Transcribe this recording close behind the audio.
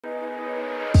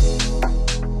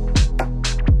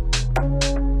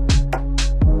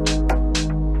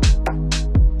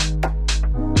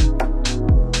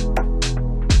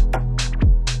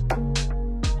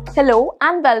Hello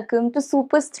and welcome to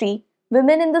SuperStree,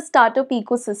 Women in the Startup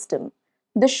Ecosystem,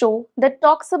 the show that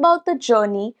talks about the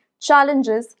journey,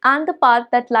 challenges, and the path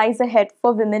that lies ahead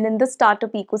for women in the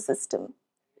startup ecosystem.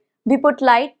 We put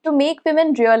light to make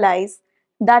women realize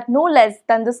that no less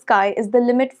than the sky is the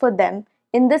limit for them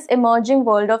in this emerging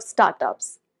world of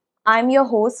startups. I'm your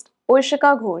host,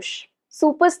 Urshika Ghosh.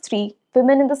 SuperStree,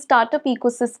 Women in the Startup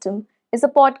Ecosystem, is a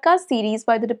podcast series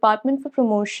by the Department for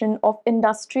Promotion of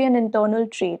Industry and Internal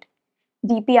Trade.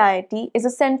 DPIIT is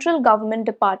a central government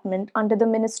department under the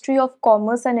Ministry of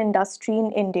Commerce and Industry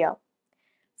in India.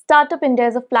 Startup India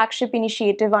is a flagship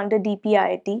initiative under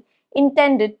DPIIT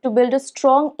intended to build a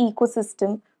strong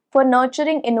ecosystem for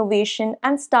nurturing innovation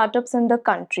and startups in the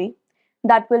country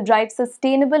that will drive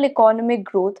sustainable economic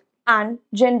growth and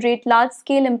generate large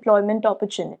scale employment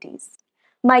opportunities.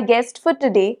 My guest for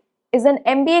today is an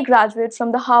MBA graduate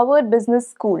from the Harvard Business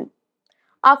School.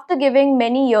 After giving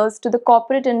many years to the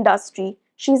corporate industry,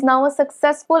 she is now a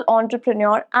successful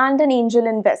entrepreneur and an angel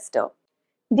investor.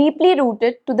 Deeply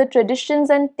rooted to the traditions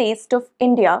and taste of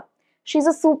India, she's a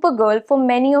supergirl for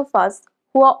many of us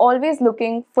who are always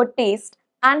looking for taste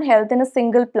and health in a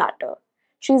single platter.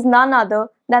 She's none other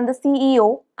than the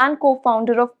CEO and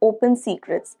co-founder of Open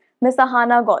Secrets, Miss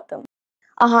Ahana Gautam.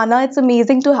 Ahana, it's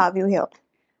amazing to have you here.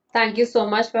 Thank you so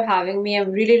much for having me.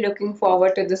 I'm really looking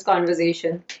forward to this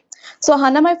conversation. So,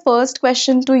 Hannah, my first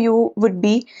question to you would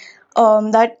be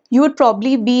that you would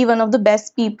probably be one of the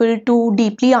best people to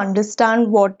deeply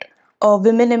understand what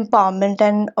women empowerment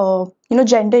and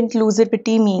gender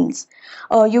inclusivity means.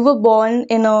 You were born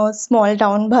in a small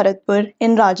town, Bharatpur,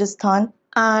 in Rajasthan,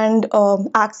 and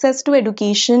access to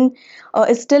education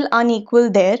is still unequal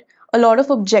there. A lot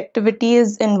of objectivity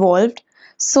is involved.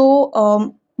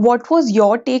 So, what was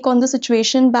your take on the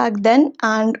situation back then,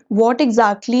 and what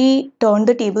exactly turned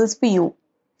the tables for you?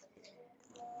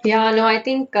 Yeah, no, I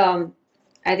think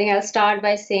I'll start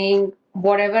by saying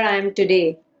whatever I am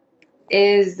today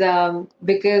is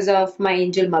because of my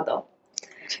angel mother.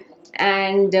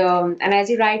 And as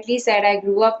you rightly said, I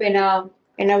grew up in a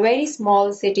very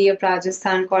small city of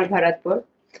Rajasthan called Bharatpur.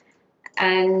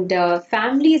 And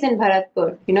families in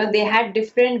Bharatpur, they had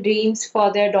different dreams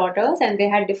for their daughters and they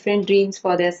had different dreams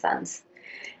for their sons.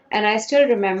 And I still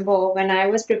remember when I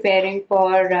was preparing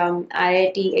for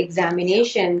IIT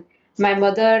examination, my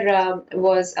mother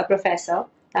was a professor,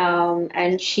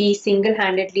 and she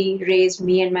single-handedly raised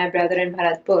me and my brother in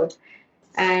Bharatpur.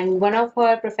 And one of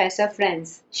her professor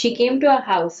friends, she came to our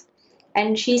house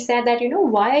and she said that,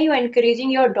 why are you encouraging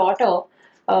your daughter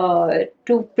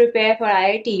to prepare for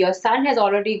IIT? Your son has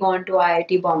already gone to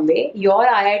IIT Bombay. Your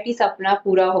IIT sapna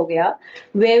pura ho gaya.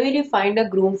 Where will you find a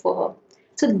groom for her?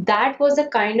 So that was the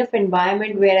kind of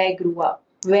environment where I grew up,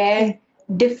 where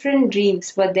different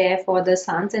dreams were there for the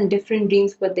sons and different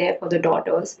dreams were there for the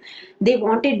daughters. They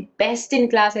wanted best in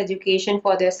class education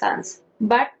for their sons,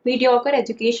 but mediocre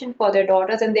education for their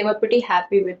daughters, and they were pretty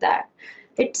happy with that.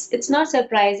 It's not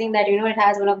surprising that it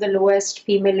has one of the lowest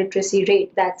female literacy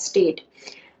rate, that state.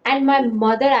 And my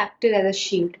mother acted as a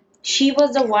shield. She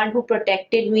was the one who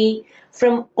protected me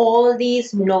from all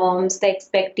these norms, the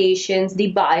expectations,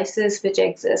 the biases which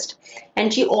exist.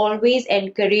 And she always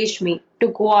encouraged me to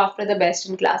go after the best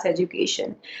in class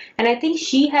education. And I think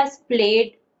she has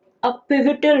played a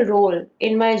pivotal role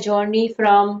in my journey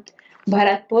from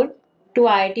Bharatpur to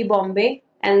IIT Bombay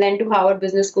and then to Harvard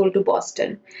Business School to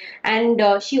Boston. And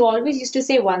she always used to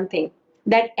say one thing,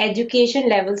 that education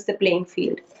levels the playing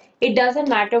field. It doesn't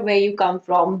matter where you come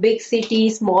from, big city,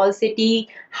 small city,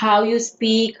 how you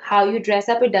speak, how you dress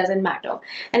up, it doesn't matter.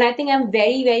 And I think I'm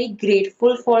very, very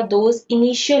grateful for those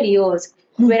initial years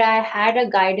where I had a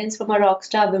guidance from a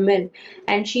rockstar woman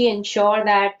and she ensured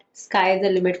that sky is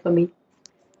the limit for me.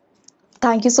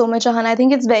 Thank you so much, Ahan. I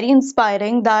think it's very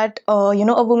inspiring that a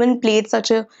woman played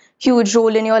such a huge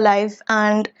role in your life,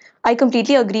 and I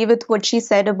completely agree with what she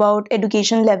said about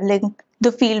education leveling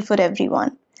the field for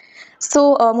everyone.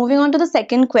 So, moving on to the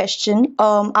second question,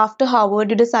 after Harvard,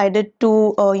 you decided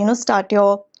to start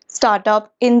your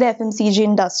startup in the FMCG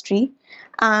industry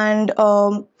and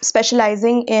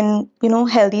specializing in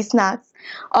healthy snacks.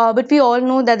 But we all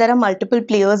know that there are multiple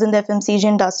players in the FMCG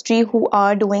industry who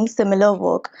are doing similar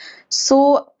work.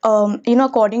 So,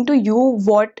 according to you,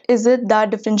 what is it that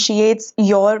differentiates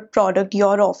your product,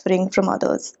 your offering from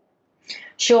others?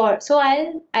 Sure. So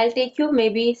I'll take you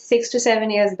maybe 6 to 7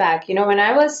 years back. When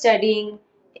I was studying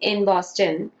in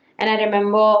Boston, and I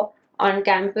remember on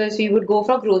campus, we would go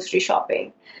for grocery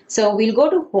shopping. So we'll go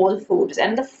to Whole Foods.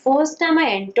 And the first time I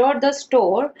entered the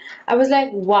store, I was like,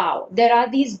 wow, there are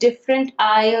these different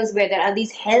aisles where there are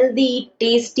these healthy,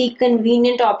 tasty,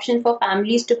 convenient options for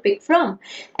families to pick from.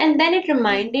 And then it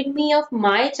reminded me of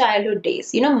my childhood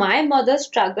days. You know, my mother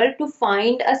struggled to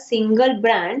find a single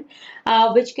brand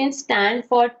which can stand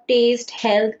for taste,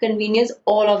 health, convenience,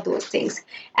 all of those things.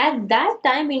 At that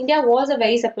time, India was a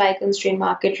very supply constrained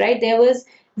market, right? There was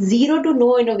zero to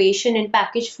no innovation in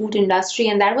packaged food industry,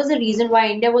 and that was the reason why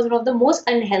India was one of the most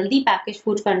unhealthy packaged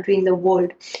food country in the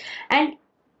world. And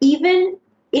even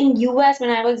in US when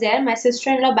I was there, my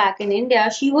sister-in-law back in India,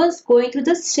 she was going through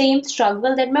the same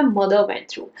struggle that my mother went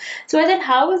through. So I said,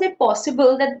 how is it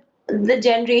possible that the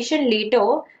generation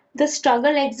later the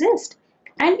struggle exists?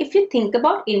 And if you think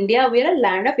about India, we're a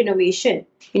land of innovation.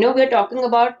 You know, we're talking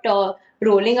about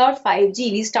rolling out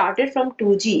 5G. We started from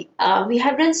 2G. We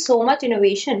have done so much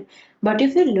innovation. But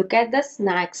if you look at the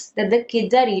snacks that the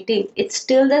kids are eating, it's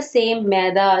still the same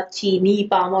maida, chini,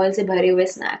 palm oil se bhare hue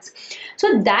snacks.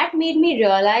 So that made me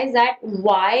realize that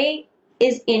why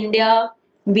is India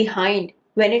behind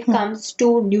when it comes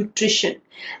to nutrition?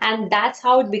 And that's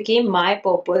how it became my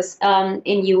purpose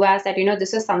in US, that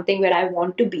this is something where I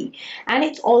want to be. And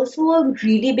it's also a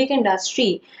really big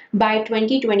industry. By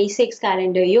 2026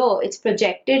 calendar year, it's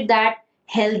projected that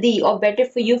healthy or better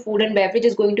for you food and beverage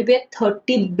is going to be a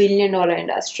 $30 billion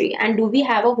industry. And do we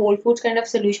have a Whole Foods kind of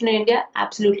solution in India?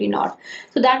 Absolutely not.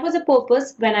 So that was a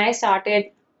purpose when I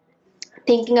started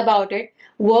thinking about it,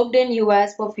 worked in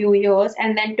US for a few years,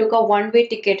 and then took a one-way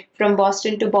ticket from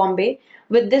Boston to Bombay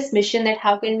with this mission that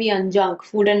how can we unjunk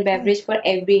food and beverage for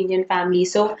every Indian family.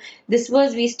 So this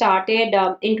was, we started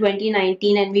in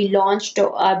 2019 and we launched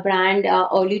our brand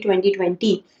early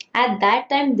 2020. At that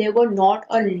time, there were not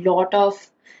a lot of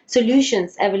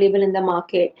solutions available in the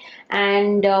market,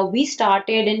 and we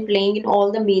started in playing in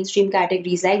all the mainstream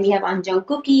categories. Like we have unjunk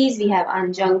cookies, we have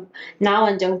unjunk, now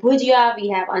unjunk bhujia, we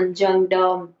have unjunked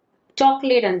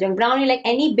chocolate, unjunk brownie, like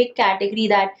any big category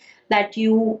that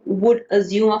you would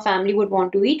assume a family would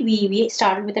want to eat. We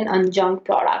started with an unjunked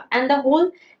product, and the whole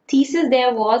thesis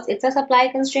there was it's a supply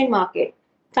constrained market.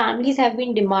 Families have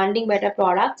been demanding better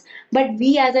products, but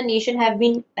we as a nation have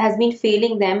been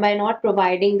failing them by not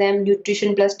providing them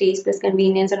nutrition plus taste plus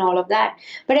convenience and all of that.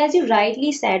 But as you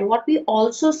rightly said, what we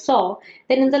also saw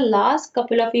that in the last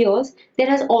couple of years there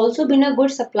has also been a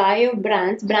good supply of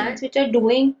brands which are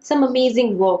doing some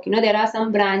amazing work. There are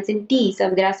some brands in tea,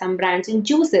 there are some brands in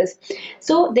juices.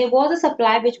 So there was a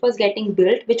supply which was getting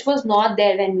built, which was not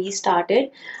there when we started.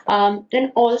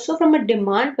 And also from a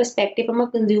demand perspective, from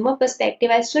a consumer perspective,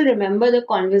 I still remember the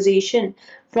conversation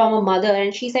from a mother,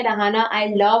 and she said, Ahana, I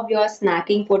love your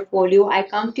snacking portfolio. I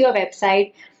come to your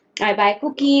website, I buy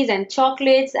cookies and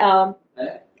chocolates.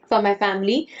 For my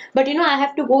family, but I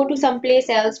have to go to someplace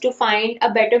else to find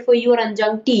a better for you or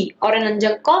unjunk tea or an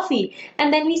unjunk coffee.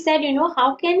 And then we said,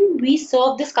 how can we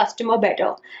serve this customer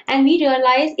better? And we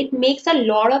realized it makes a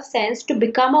lot of sense to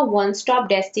become a one-stop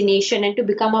destination and to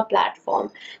become a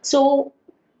platform. So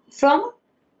from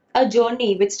a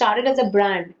journey which started as a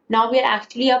brand, now we are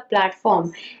actually a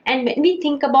platform. And when we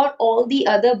think about all the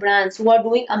other brands who are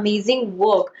doing amazing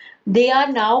work, they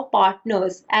are now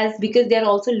partners, as because they are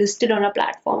also listed on a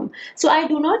platform. So I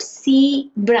do not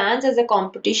see brands as a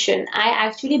competition. I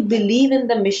actually believe in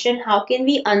the mission. How can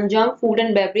we unjunk food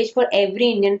and beverage for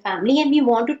every Indian family? And we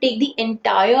want to take the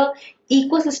entire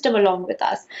ecosystem along with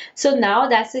us. So now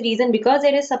that's the reason, because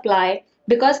there is supply,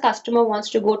 because customer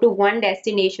wants to go to one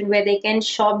destination where they can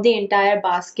shop the entire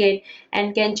basket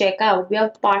and can check out. We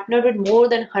have partnered with more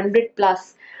than 100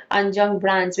 plus unjunk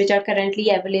brands which are currently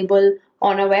available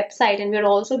on our website, and we're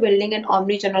also building an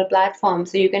omni-channel platform,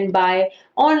 so you can buy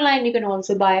online, you can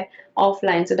also buy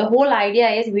offline. So the whole idea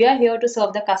is we are here to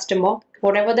serve the customer,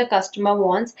 whatever the customer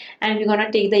wants, and we're going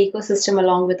to take the ecosystem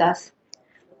along with us.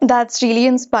 That's really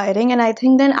inspiring, and I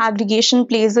think then aggregation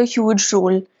plays a huge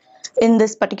role in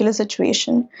this particular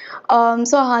situation.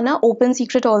 So, Hana, Open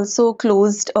Secret also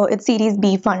closed its Series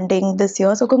B funding this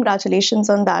year, so congratulations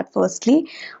on that, firstly.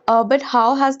 But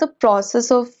how has the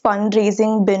process of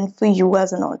fundraising been for you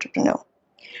as an entrepreneur?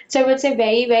 So I would say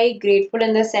very, very grateful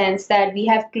in the sense that we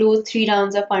have closed 3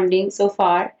 rounds of funding so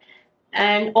far,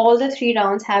 and all the 3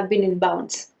 rounds have been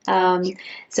inbounds. I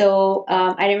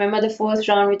remember the first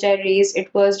round which I raised,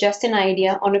 it was just an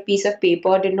idea on a piece of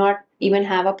paper, did not even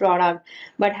have a product,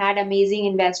 but had amazing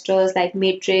investors like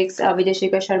Matrix, Vijay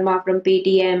Shekhar Sharma from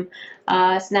Paytm,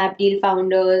 Snapdeal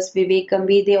founders, Vivek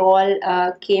Kambi, they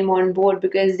all came on board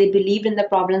because they believed in the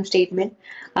problem statement,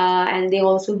 and they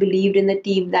also believed in the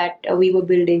team that we were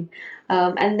building.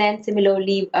 And then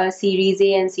similarly, Series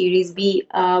A and Series B,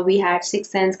 we had Six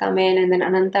Sense come in and then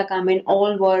Ananta come in.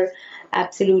 All were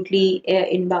absolutely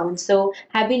inbound. So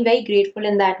have been very grateful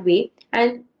in that way.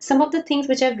 And some of the things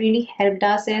which have really helped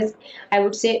us is, I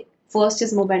would say, first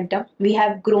is momentum. We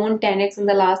have grown 10x in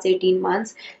the last 18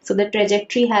 months. So the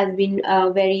trajectory has been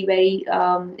very, very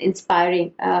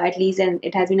inspiring, at least, and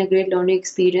it has been a great learning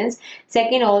experience.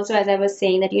 Second, also, as I was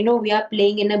saying, that we are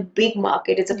playing in a big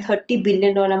market. It's a $30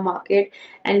 billion market,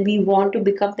 and we want to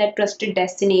become that trusted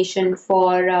destination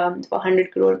for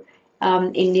 100 crore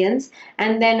Indians.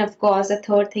 And then, of course, the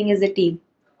third thing is the team.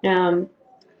 Um,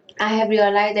 I have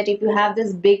realized that if you have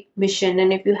this big mission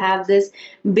and if you have this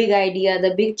big idea,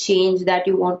 the big change that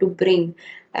you want to bring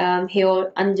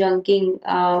here, unjunking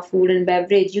food and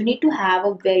beverage, you need to have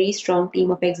a very strong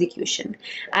team of execution.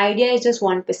 Idea is just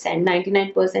 1%,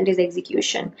 99% is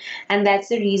execution. And that's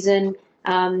the reason,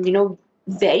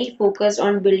 very focused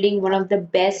on building one of the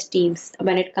best teams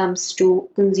when it comes to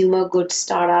consumer goods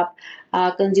startup,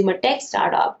 consumer tech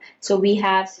startup. So we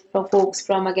have folks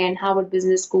from again Harvard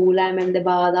Business School,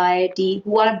 Ahmedabad, IIT,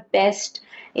 who are best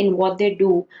in what they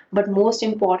do, but most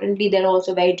importantly, they're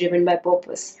also very driven by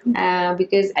purpose.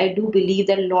 Because I do believe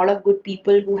that a lot of good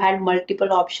people who had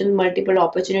multiple options, multiple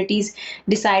opportunities,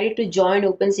 decided to join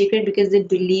Open Secret because they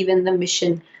believe in the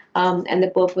mission and the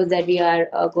purpose that we are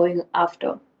going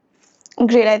after.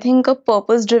 Great. I think a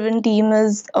purpose-driven team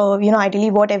is,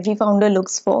 ideally what every founder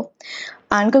looks for.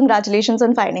 And congratulations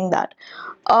on finding that.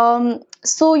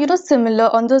 So,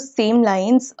 similar on the same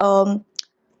lines,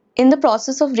 in the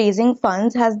process of raising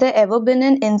funds, has there ever been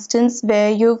an instance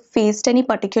where you've faced any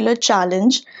particular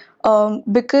challenge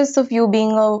because of you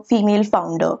being a female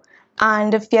founder?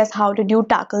 And if yes, how did you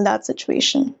tackle that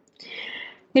situation?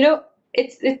 You know,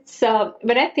 it's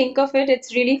when I think of it,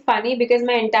 it's really funny because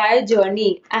my entire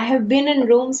journey, I have been in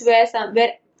rooms where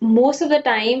most of the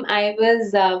time I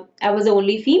was the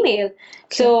only female.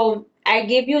 So I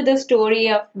gave you the story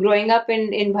of growing up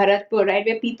in Bharatpur, right,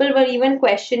 where people were even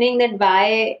questioning that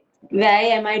why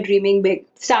am I dreaming big?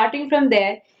 Starting from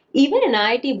there, even in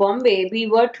IIT Bombay, we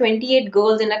were 28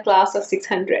 girls in a class of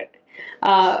 600.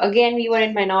 Again, we were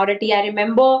in minority. I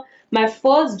remember my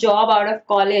first job out of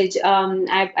college.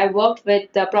 I worked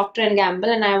with Procter and Gamble,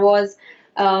 and I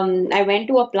went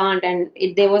to a plant, and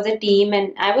there was a team,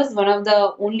 and I was one of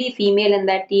the only female in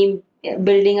that team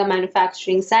building a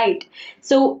manufacturing site.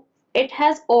 So it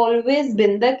has always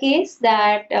been the case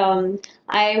that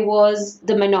I was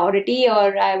the minority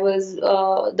or I was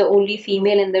the only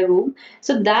female in the room.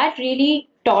 So that really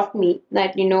taught me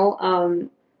that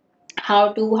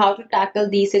how to tackle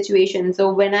these situations.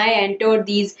 So when I entered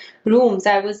these rooms,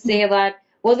 I would say that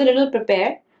was a little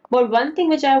prepared. But one thing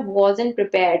which I wasn't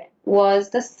prepared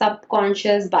was the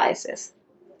subconscious biases.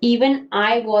 Even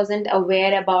I wasn't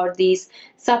aware about these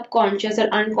subconscious or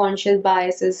unconscious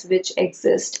biases which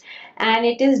exist. And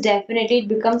it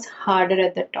becomes harder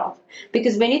at the top.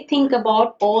 Because when you think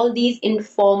about all these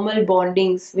informal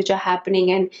bondings which are happening,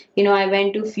 and I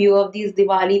went to few of these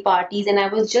Diwali parties and I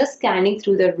was just scanning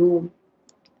through the room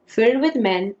filled with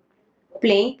men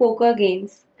playing poker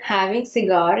games, having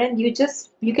cigar, and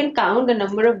you can count the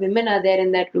number of women are there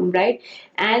in that room, right?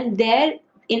 And their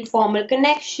informal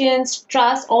connections,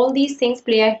 trust, all these things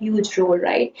play a huge role,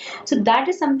 right? So that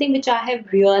is something which I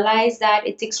have realized that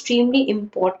it's extremely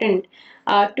important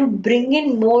to bring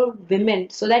in more women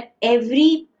so that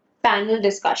every panel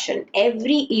discussion,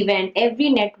 every event, every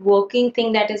networking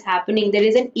thing that is happening, there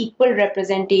is an equal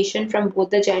representation from both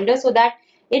the genders so that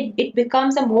it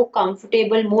becomes a more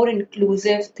comfortable, more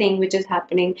inclusive thing which is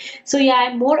happening. So yeah,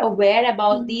 I'm more aware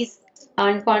about these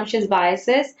unconscious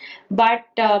biases, but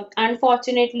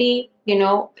unfortunately,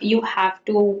 you have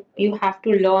to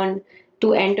learn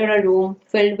to enter a room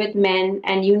filled with men,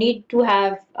 and you need to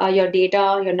have your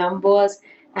data, your numbers,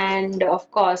 and of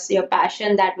course your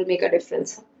passion that will make a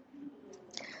difference.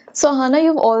 So, Hannah,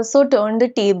 you've also turned the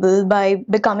table by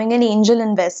becoming an angel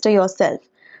investor yourself.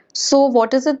 So,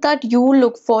 what is it that you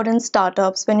look for in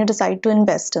startups when you decide to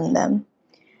invest in them?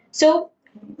 So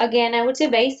again, I would say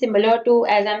very similar to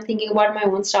as I'm thinking about my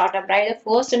own startup, right? The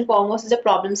first and foremost is a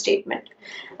problem statement.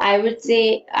 I would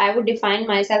say I would define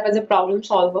myself as a problem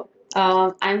solver.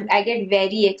 I get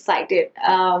very excited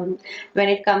when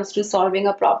it comes to solving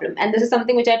a problem, and this is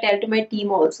something which I tell to my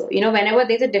team also. Whenever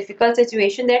there's a difficult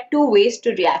situation, there are two ways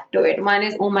to react to it. One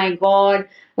is, oh my God,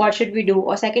 what should we do?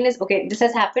 Or second is, okay, this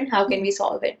has happened. How can we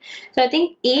solve it? So I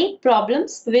think eight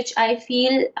problems which I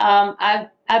feel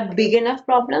are big enough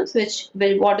problems. Which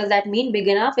will what does that mean? Big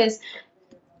enough is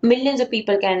millions of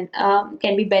people can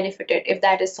be benefited if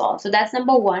that is solved. So that's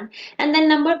number one. And then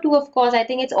number two, of course, I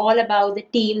think it's all about the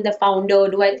team, the founder.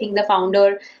 Do I think the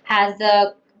founder has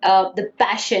the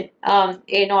passion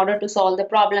in order to solve the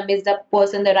problem? Is the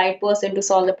person the right person to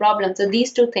solve the problem? So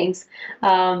these two things,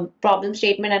 problem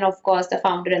statement, and of course the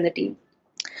founder and the team.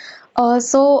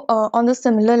 On the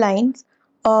similar lines,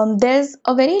 there's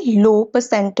a very low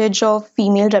percentage of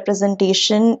female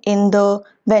representation in the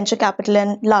venture capital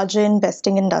and larger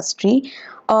investing industry.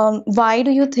 Why do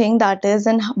you think that is,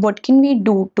 and what can we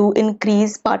do to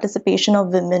increase participation of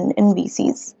women in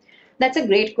VCs? That's a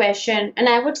great question, and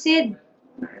I would say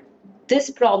this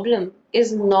problem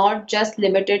is not just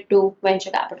limited to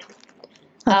venture capital.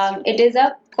 It is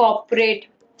a corporate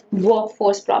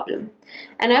workforce problem.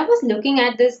 And I was looking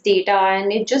at this data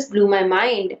and it just blew my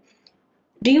mind.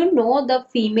 Do you know the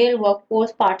female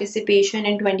workforce participation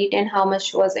in 2010? How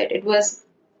much was it? It was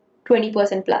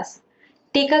 20% plus.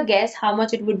 Take a guess how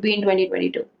much it would be in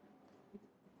 2022.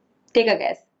 Take a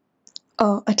guess.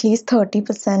 At least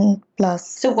 30% plus.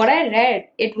 So, what I read,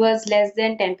 it was less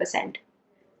than 10%.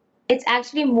 It's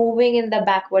actually moving in the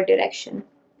backward direction.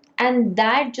 And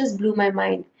that just blew my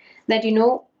mind that,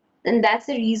 and that's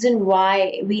the reason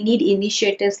why we need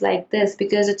initiatives like this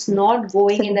because it's not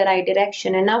going in the right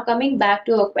direction. And now, coming back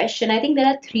to a question, I think there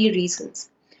are three reasons.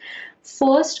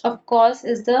 First, of course,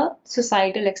 is the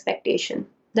societal expectation,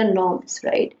 the norms,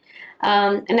 right?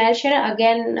 And I'll share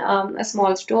again a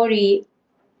small story.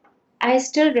 I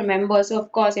still remember, so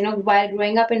of course, while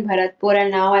growing up in Bharatpur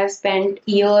and now I've spent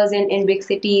years in big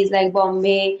cities like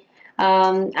Bombay,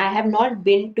 I have not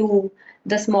been to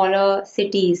the smaller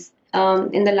cities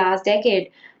in the last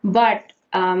decade, but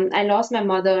I lost my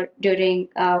mother during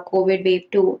COVID wave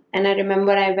 2. And I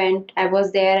remember I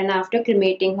was there, and after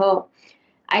cremating her,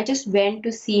 I just went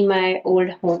to see my old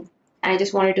home. I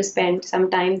just wanted to spend some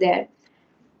time there.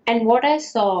 And what I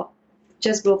saw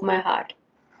just broke my heart.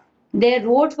 Their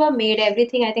roads were made,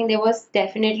 everything. I think there was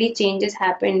definitely changes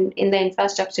happened in the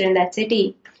infrastructure in that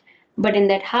city. But in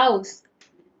that house,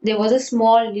 there was a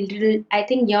small little, I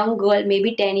think, young girl,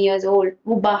 maybe 10 years old,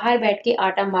 who bahar बैठ के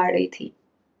आटा मार रही थी.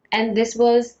 And this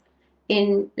was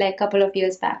in like couple of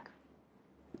years back.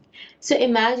 So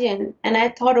imagine, and I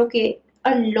thought, okay,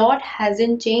 a lot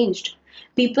hasn't changed.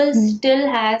 People still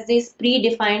has these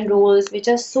predefined roles which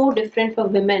are so different for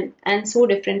women and so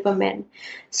different for men.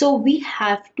 So we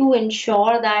have to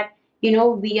ensure that,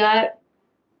 we are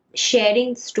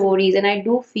sharing stories, and I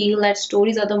do feel that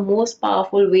stories are the most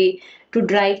powerful way to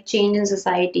drive change in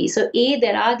society. So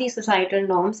there are these societal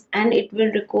norms and it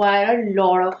will require a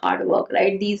lot of hard work,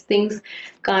 right? These things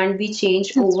can't be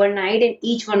changed overnight, and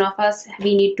each one of us,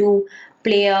 we need to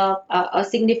play a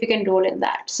significant role in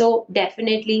that. So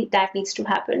definitely that needs to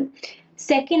happen.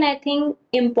 Second, I think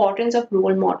importance of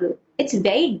role model. It's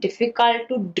very difficult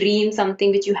to dream something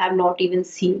which you have not even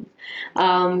seen.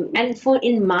 And for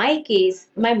in my case,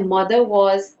 my mother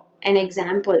was an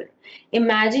example.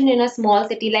 Imagine in a small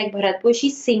city like Bharatpur,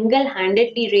 she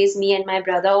single-handedly raised me and my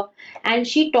brother, and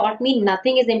she taught me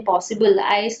nothing is impossible.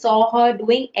 I saw her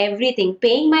doing everything,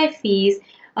 paying my fees,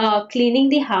 cleaning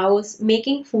the house,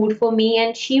 making food for me,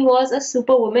 and she was a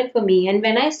superwoman for me. And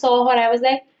when I saw her, I was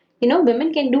like,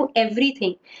 women can do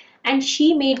everything. And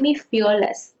she made me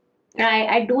fearless.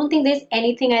 I don't think there's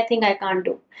anything I think I can't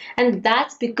do. And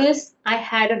that's because I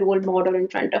had a role model in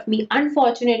front of me.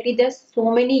 Unfortunately, there's so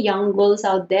many young girls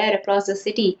out there across the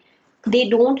city. They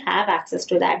don't have access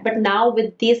to that. But now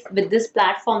with this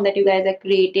platform that you guys are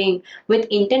creating with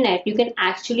internet, you can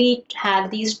actually have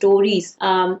these stories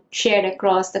shared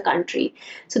across the country.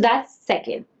 So that's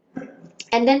second.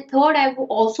 And then third, I would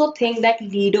also think that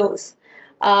leaders,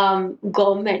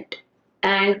 government,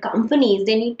 and companies,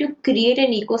 they need to create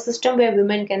an ecosystem where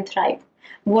women can thrive.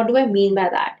 What do I mean by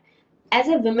that? As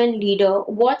a women leader,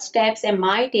 what steps am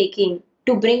I taking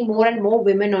to bring more and more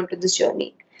women onto this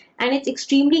journey? And it's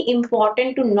extremely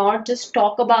important to not just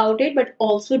talk about it, but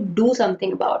also do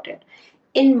something about it.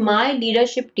 In my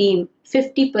leadership team,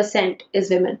 50% is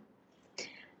women.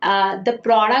 The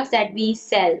products that we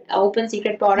sell, open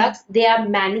secret products, they are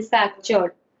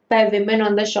manufactured by women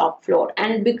on the shop floor.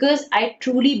 And because I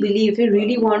truly believe if you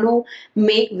really want to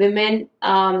make women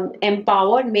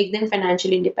empowered, make them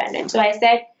financially independent. So I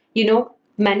said,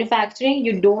 manufacturing,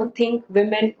 you don't think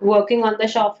women working on the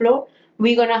shop floor,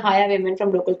 we're going to hire women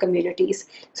from local communities.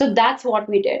 So that's what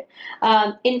we did.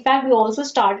 In fact, we also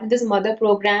started this mother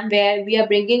program where we are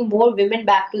bringing more women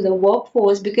back to the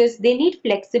workforce because they need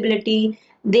flexibility.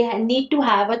 They need to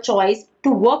have a choice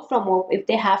to work from home if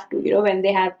they have to, when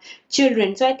they have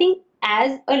children. So I think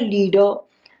as a leader,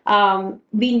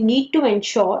 we need to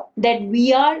ensure that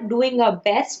we are doing our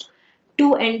best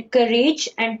to encourage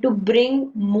and to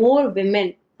bring more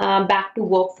women back to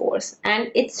workforce.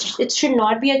 And it should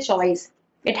not be a choice.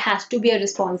 It has to be a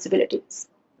responsibility.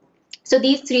 So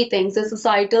these three things: the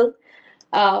societal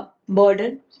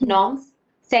burden, norms;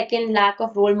 second, lack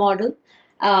of role model;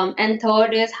 and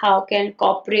third is how can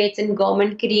corporates and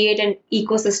government create an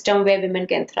ecosystem where women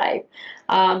can thrive.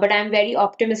 But I'm very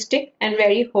optimistic and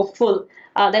very hopeful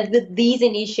that with these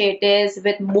initiatives,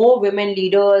 with more women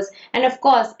leaders, and of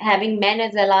course having men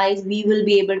as allies, we will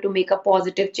be able to make a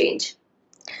positive change.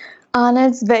 And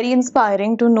it's very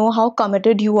inspiring to know how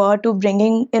committed you are to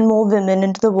bringing in more women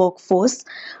into the workforce.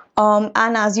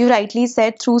 And as you rightly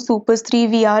said, through SuperStree,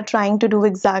 we are trying to do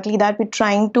exactly that. We're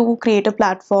trying to create a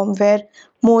platform where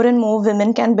more and more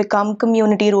women can become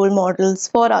community role models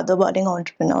for other budding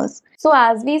entrepreneurs. So,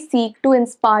 as we seek to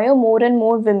inspire more and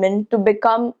more women to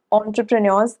become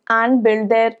entrepreneurs and build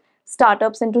their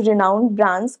startups into renowned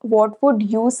brands, what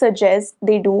would you suggest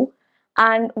they do?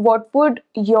 And what would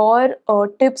your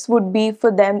tips would be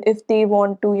for them if they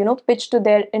want to, pitch to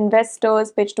their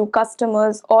investors, pitch to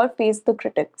customers, or face the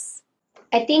critics?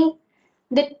 I think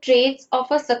the traits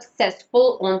of a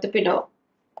successful entrepreneur,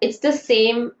 it's the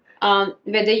same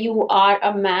whether you are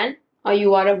a man or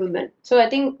you are a woman. So I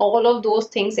think all of those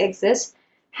things exist.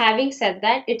 Having said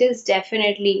that, it is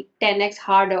definitely 10x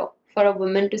harder for a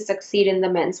woman to succeed in the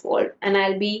men's world. And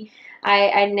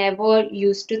I never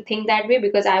used to think that way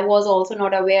because I was also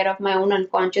not aware of my own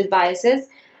unconscious biases.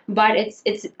 But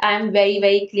I'm very,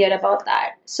 very clear about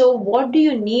that. So what do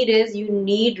you need is you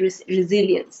need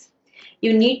resilience.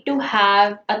 You need to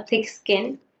have a thick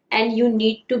skin and you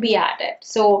need to be at it.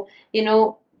 So,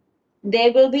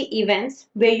 there will be events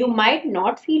where you might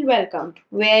not feel welcomed,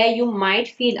 where you might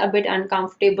feel a bit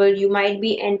uncomfortable. You might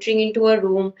be entering into a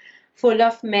room full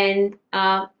of men,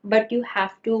 but you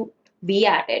have to be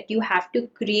at it. You have to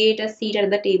create a seat at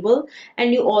the table,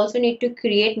 and you also need to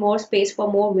create more space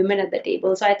for more women at the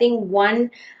table. So I think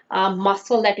one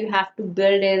muscle that you have to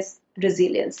build is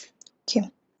resilience. Okay.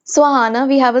 So, Ahana,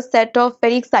 we have a set of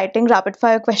very exciting rapid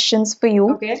fire questions for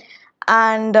you, Okay.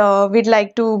 and we'd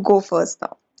like to go first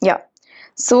now. Yeah.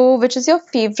 So, which is your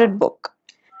favorite book?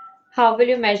 How will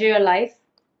you measure your life?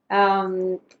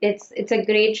 It's a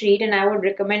great read, and I would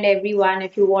recommend everyone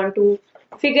if you want to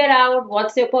figure out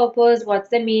what's your purpose, what's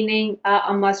the meaning,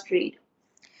 a must read.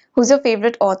 Who's your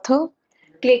favorite author?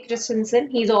 Clay Christensen,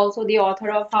 he's also the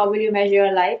author of How Will You Measure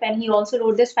Your Life, and he also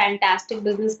wrote this fantastic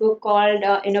business book called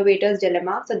Innovator's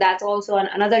Dilemma. So that's also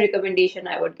another recommendation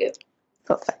I would give.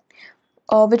 Perfect.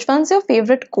 Which one's your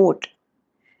favorite quote?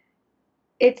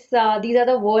 It's these are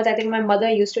the words I think my mother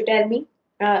used to tell me.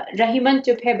 Rahiman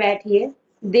चुप है बैठिए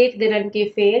देख दिनन के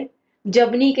फेर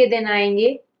जबनी के दिन आएंगे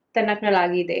तनक न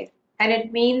लागी दे. And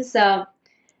it means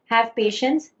have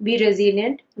patience, be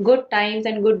resilient, good times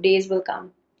and good days will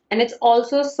come. And it's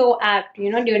also so apt,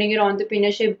 during your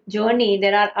entrepreneurship journey,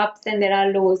 there are ups and there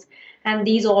are lows. And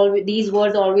these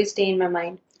words always stay in my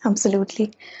mind.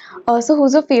 Absolutely. So,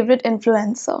 who's your favorite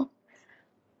influencer?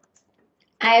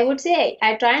 I would say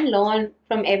I try and learn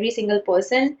from every single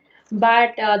person,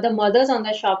 but the mothers on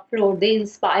the shop floor, they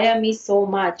inspire me so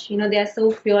much. They are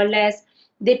so fearless.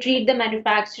 They treat the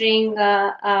manufacturing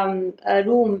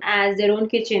room as their own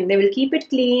kitchen. They will keep it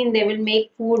clean. They will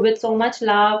make food with so much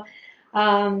love,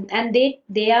 and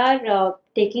they are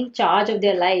taking charge of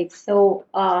their lives. So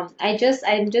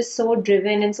I'm just so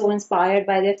driven and so inspired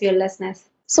by their fearlessness.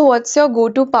 So, what's your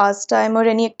go-to pastime or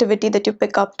any activity that you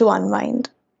pick up to unwind?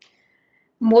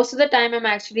 Most of the time I'm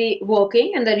actually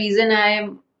working, and the reason I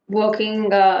am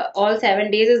working all 7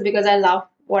 days is because I love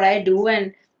what I do,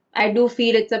 and I do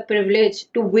feel it's a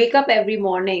privilege to wake up every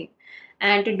morning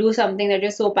and to do something that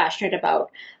you're so passionate about.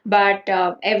 But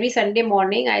every Sunday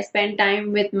morning I spend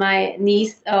time with my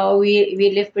niece.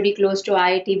 We live pretty close to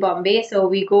IIT Bombay, so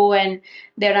we go, and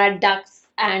there are ducks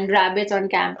and rabbits on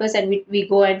campus, and we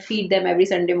go and feed them every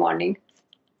Sunday morning.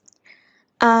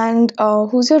 And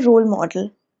who's your role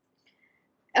model?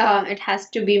 It has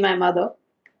to be my mother.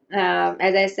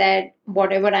 As I said,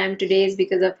 whatever I am today is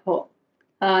because of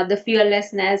her. The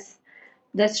fearlessness,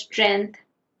 the strength,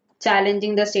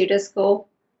 challenging the status quo,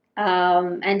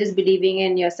 and just believing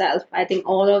in yourself. I think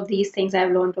all of these things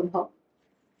I've learned from her.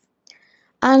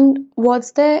 And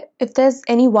if there's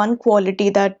any one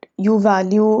quality that you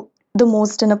value the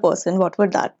most in a person, what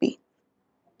would that be?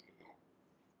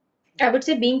 I would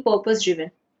say being purpose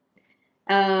driven.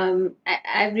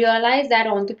 I've realized that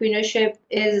entrepreneurship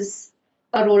is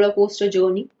a roller coaster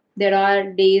journey. There are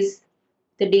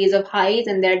the days of highs,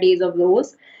 and there are days of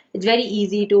lows. It's very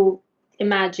easy to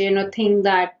imagine or think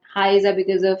that highs are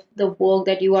because of the work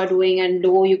that you are doing, and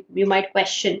low, you might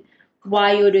question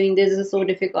why you're doing this is so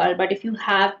difficult. But if you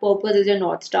have purpose as your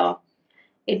North Star,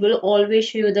 it will always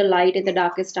show you the light in the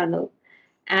darkest tunnel.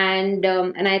 And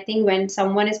I think when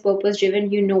someone is purpose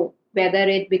driven, you know whether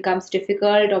it becomes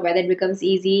difficult or whether it becomes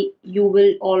easy, you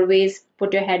will always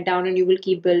put your head down and you will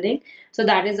keep building. So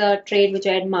that is a trait which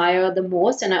I admire the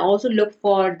most, and I also look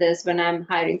for this when I'm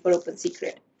hiring for Open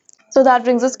Secret. So that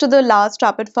brings us to the last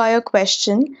rapid fire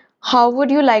question. How would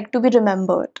you like to be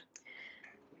remembered?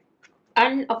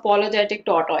 Unapologetic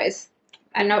tortoise.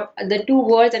 And the two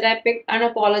words that I picked,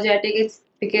 unapologetic, it's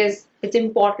because it's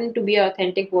important to be an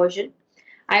authentic version.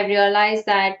 I realized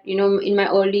that, in my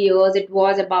early years, it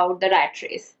was about the rat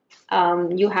race.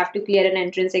 You have to clear an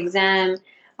entrance exam,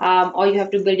 or you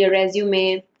have to build your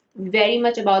resume, very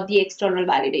much about the external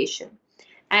validation.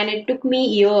 And it took me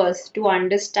years to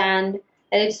understand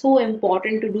that it's so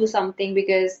important to do something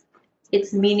because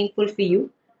it's meaningful for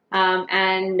you,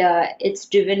 and it's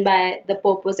driven by the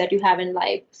purpose that you have in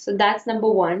life. So that's number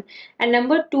one. And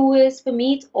number two is, for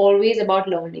me, it's always about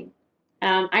learning.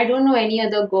 I don't know any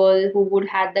other girl who would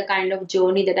have the kind of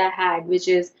journey that I had, which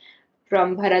is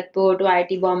from Bharatpur to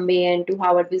IIT Bombay and to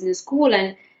Harvard Business School.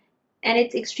 And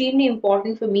it's extremely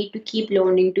important for me to keep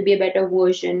learning to be a better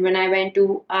version. When I went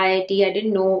to IIT, I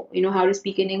didn't know, how to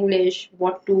speak in English,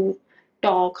 what to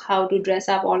talk, how to dress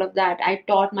up, all of that. I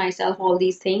taught myself all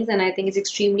these things, and I think it's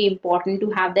extremely important to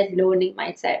have that learning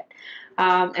mindset.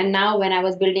 And now, when I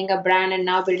was building a brand and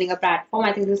now building a platform,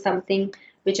 I think this is something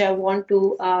which I want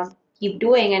to keep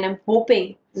doing, and I'm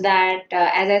hoping that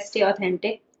as I stay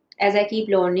authentic, as I keep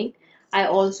learning, I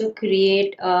also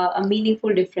create a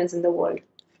meaningful difference in the world.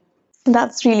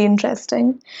 That's really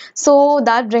interesting. So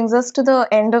that brings us to the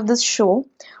end of this show.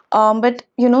 But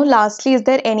lastly, is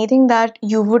there anything that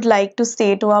you would like to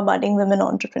say to our budding women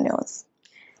entrepreneurs?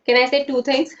 Can I say two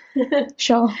things?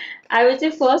 Sure. I would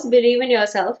say first, believe in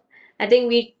yourself. I think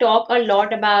we talk a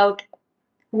lot about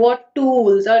what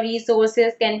tools or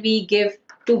resources can we give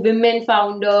to women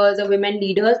founders or women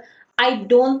leaders. I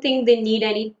don't think they need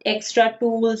any extra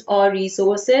tools or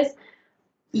resources.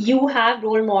 You have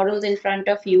role models in front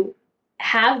of you.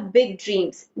 Have big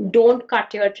dreams. Don't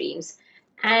cut your dreams.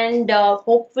 And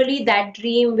hopefully, that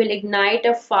dream will ignite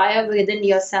a fire within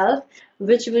yourself,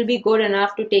 which will be good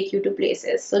enough to take you to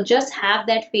places. So just have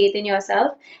that faith in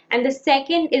yourself. And the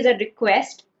second is a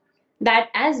request that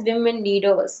as women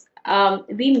leaders,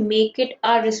 we make it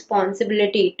our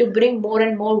responsibility to bring more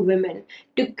and more women,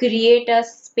 to create a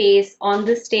space on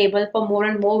this table for more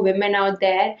and more women out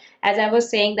there. As I was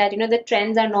saying, that the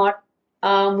trends are not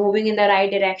moving in the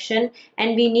right direction,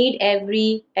 and we need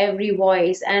every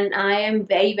voice. And I am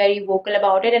very very vocal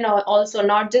about it, and also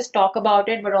not just talk about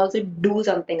it, but also do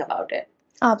something about it.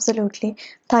 Absolutely.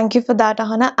 Thank you for that,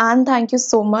 Ahana, and thank you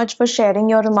so much for sharing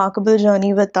your remarkable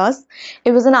journey with us.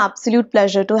 It was an absolute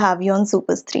pleasure to have you on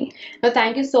SuperStree. No,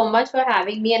 thank you so much for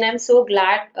having me, and I'm so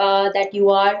glad that you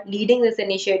are leading this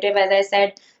initiative. As I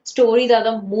said, stories are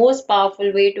the most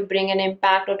powerful way to bring an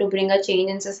impact or to bring a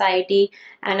change in society,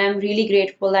 and I'm really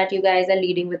grateful that you guys are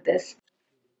leading with this.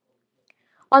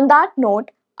 On that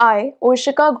note, I,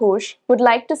 Oshika Ghosh, would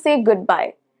like to say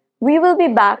goodbye. We will be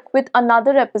back with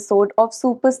another episode of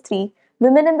Super 3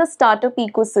 Women in the Startup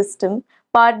Ecosystem,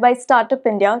 powered by Startup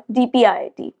India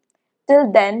DPIIT.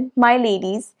 Till then, my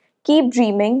ladies, keep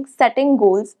dreaming, setting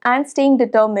goals, and staying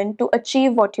determined to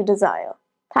achieve what you desire.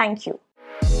 Thank you.